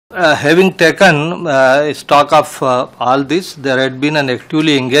Having taken stock of all this, there had been an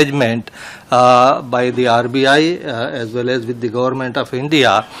actively engagement by the RBI as well as with the government of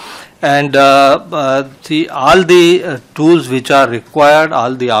India, and all the tools which are required,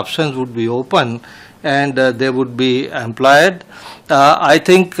 all the options would be open and they would be employed. I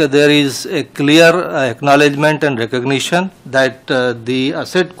think there is a clear acknowledgement and recognition that the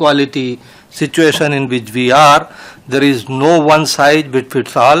asset quality situation in which we are, there is no one size which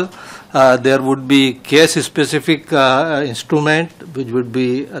fits all. There would be case-specific instrument which would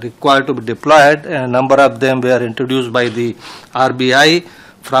be required to be deployed, and a number of them were introduced by the RBI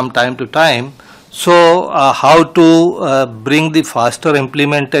from time to time. So, how to bring the faster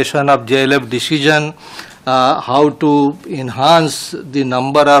implementation of JLF decision, how to enhance the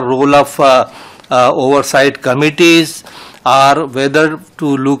number or role of oversight committees, or whether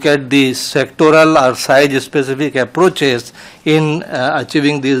to look at the sectoral or size-specific approaches in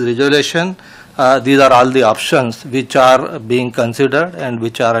achieving this resolution. These are all the options which are being considered and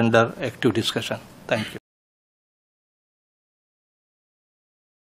which are under active discussion. Thank you.